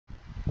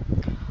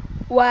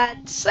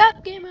What's up,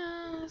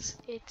 gamers?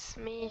 It's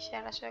me,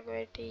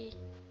 Sharashagweti,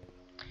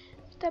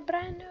 with a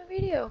brand new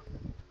video.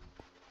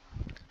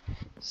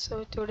 So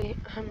today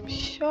I'm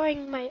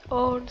showing my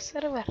own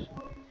server,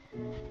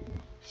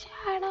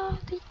 Shadow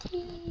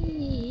City.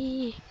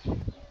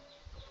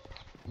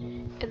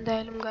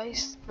 എന്തായാലും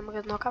guys,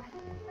 നമുക്ക് നോക്കാം.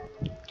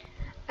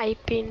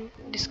 IP in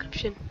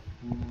description.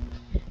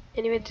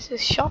 Anyway, this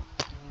is shop.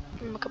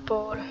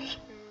 നമുക്കിപ്പോൾ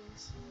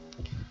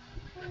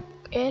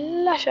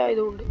എല്ലാ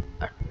ഷായതും ഉണ്ട്,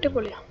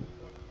 അടിപൊളിയാണ്.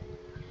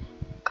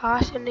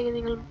 കാശുണ്ടെങ്കിൽ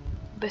നിങ്ങൾ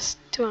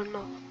best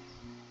വേണോ?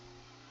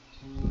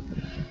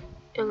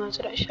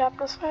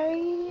 Sharpness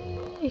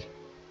 5.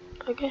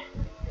 Okay,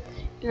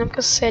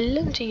 നമുക്ക്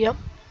സെല്ലും ചെയ്യാം.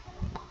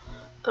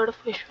 അവിടെ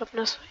പോയി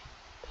ഷാർപ്നെസ്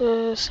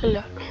 5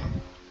 സെല്ലാണ്.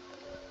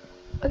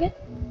 ഓക്കെ,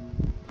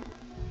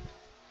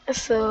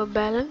 സോ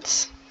ബാലൻസ്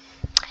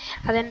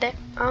അതെൻ്റെ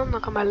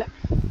നോക്കാൻ പാടില്ല.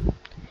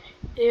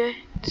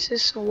 This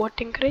is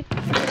voting crate.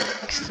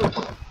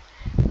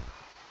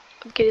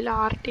 Okay, ഇതിൽ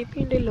RTP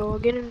ഉണ്ട്,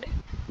 ലോഗിൻ ഉണ്ട്.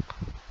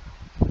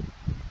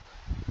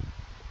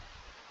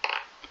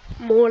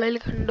 മോളിൽ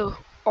കണ്ടോ,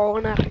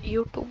 ഓണർ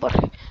യൂട്യൂബർ.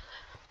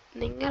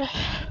 നിങ്ങൾ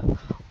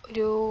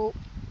ഒരു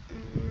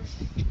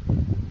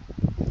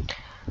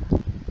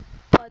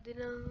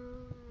 11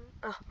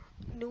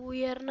 ന്യൂ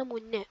ഇയറിന്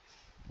മുന്നേ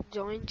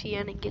ജോയിൻ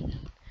ചെയ്യുകയാണെങ്കിൽ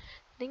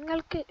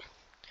നിങ്ങൾക്ക്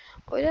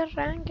ഒരു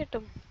റാങ്ക്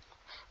കിട്ടും.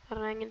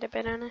 റാങ്കിൻ്റെ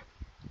പേരാണ്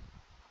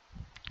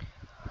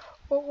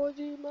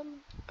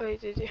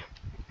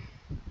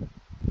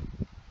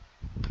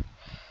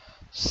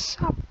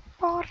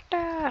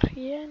സപ്പോർട്ടർ.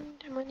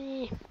 എൻ്റെ മണി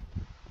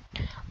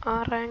ആ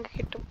റാങ്ക്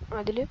കിട്ടും.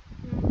 അതിൽ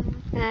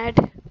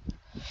ആഡ്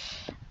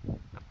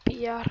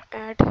PR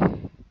ആഡ്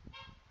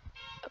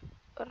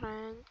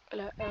റാങ്ക്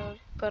അല്ല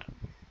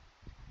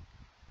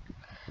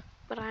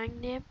റാങ്ക്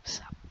നെയിം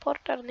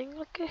സപ്പോർട്ടർ.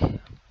 നിങ്ങൾക്ക്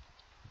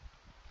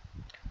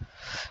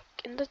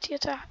എന്താ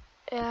ചെയ്യാ,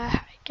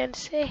 I can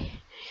say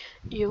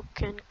you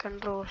can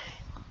control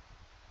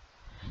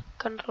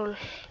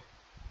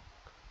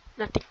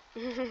nothing.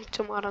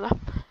 ചുമ്മാറതാ.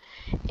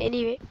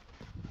 Anyway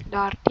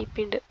RTP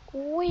ഉണ്ട്.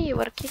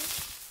 വർക്കിംഗ്.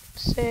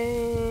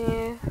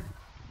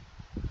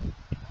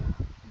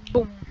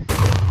 ബും.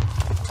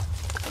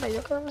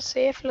 ഇതൊക്കെ നമ്മൾ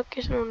സേഫ്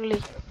ലൊക്കേഷൻ ഓൺലി.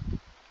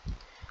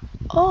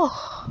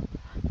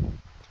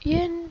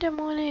 എൻ്റെ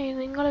മോനെ,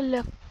 നിങ്ങൾ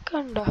ലക്ക്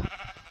ഉണ്ടോ?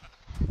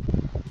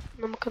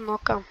 നമുക്ക്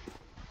നോക്കാം.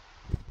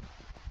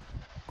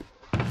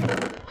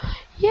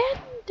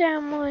 എൻ്റെ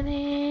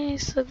മോനെ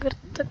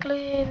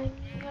സുഹൃത്തുക്കളെ,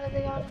 നിങ്ങളിത്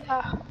കാണുക.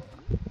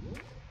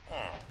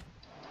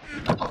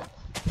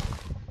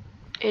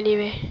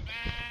 എനിവേ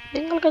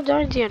നിങ്ങൾക്ക്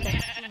ജോയിൻ ചെയ്യണ്ടേ?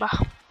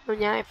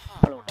 ഞാൻ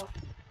എപ്പോഴും ഉണ്ടാവും.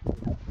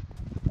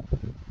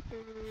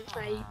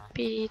 IP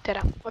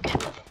തരാം. ഓക്കെ,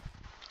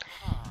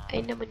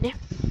 അതിൻ്റെ മുന്നേ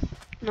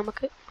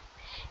നമുക്ക്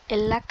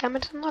എല്ലാ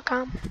കമൻസും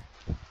നോക്കാം.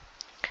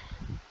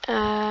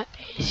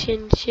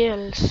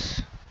 എസെൻഷ്യൽ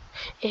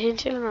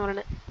എന്ന്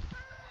പറയുന്നത്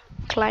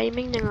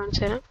ക്ലൈമ്പിംഗ് ഞാൻ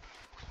കാണിച്ചു തരാം.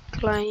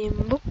 ക്ലൈം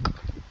ബുക്ക്,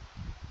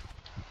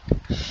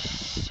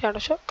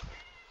 ഷാഡോ ഷോക്ക്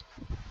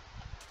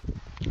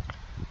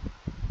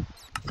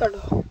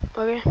കണ്ടോ?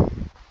 ഓക്കെ,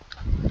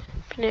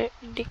 പിന്നെ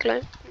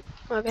ഡിക്ലൈം.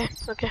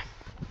 Okay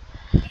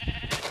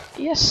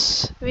yes,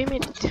 we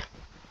made it.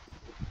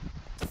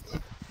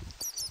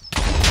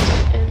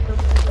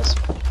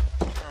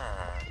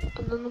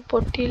 അതൊന്നും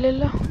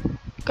പൊട്ടിയില്ലല്ലോ.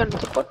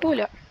 കണ്ടത്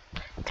പൊട്ടൂല.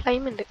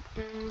 ക്ലൈം ഉണ്ട്.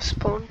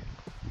 Spawn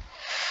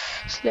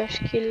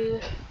 /kill.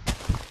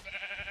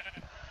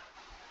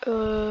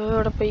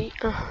 അവിടെ പോയി.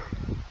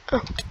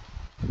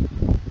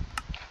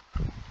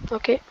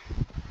 ഓക്കെ,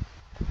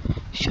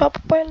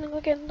 ഷോപ്പിൽ പോയാൽ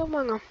നിങ്ങൾക്ക് എന്തും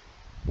വാങ്ങാം.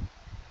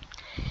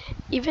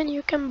 Even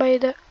you can buy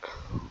the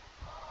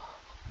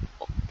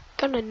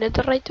കണ്ടോ,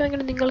 നെതർ റൈറ്റ്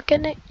വാങ്ങിയിട്ട് നിങ്ങൾക്ക്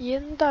തന്നെ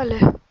എന്താല്ലേ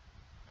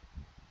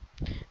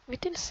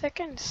വിത്തിൻ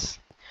സെക്കൻഡ്സ്.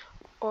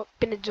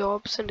 പിന്നെ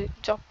ജോബ്സ് ഉണ്ട്.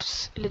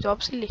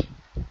 ജോബ്സ് ഇല്ലേ,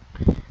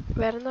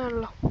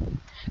 വരുന്നതാണല്ലോ,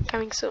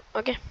 കമ്മിങ് സൂൺ.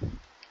 ഓക്കെ,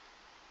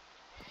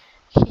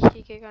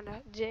 കണ്ട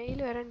ജയിൽ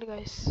വരണ്ട്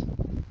guys.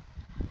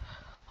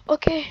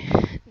 Okay,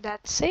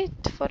 that's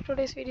it for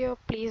today's video.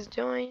 Please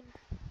join,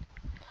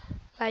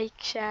 like,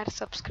 share,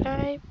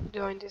 subscribe,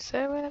 join the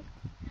server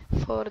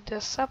for the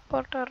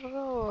supporter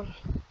role.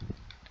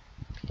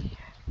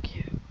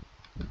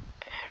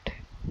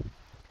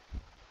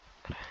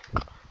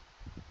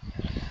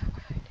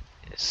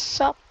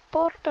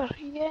 Supporter,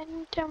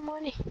 എൻ്റെ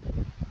മോനെ.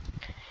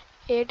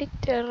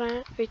 Editor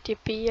with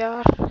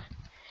PR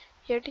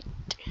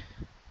edit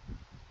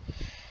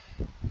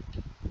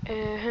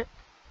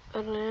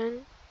rank.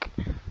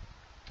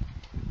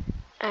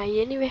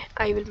 Anyway,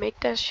 I will make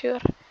that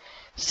sure.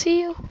 See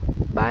you.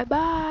 Bye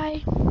bye.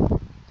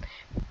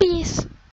 Peace.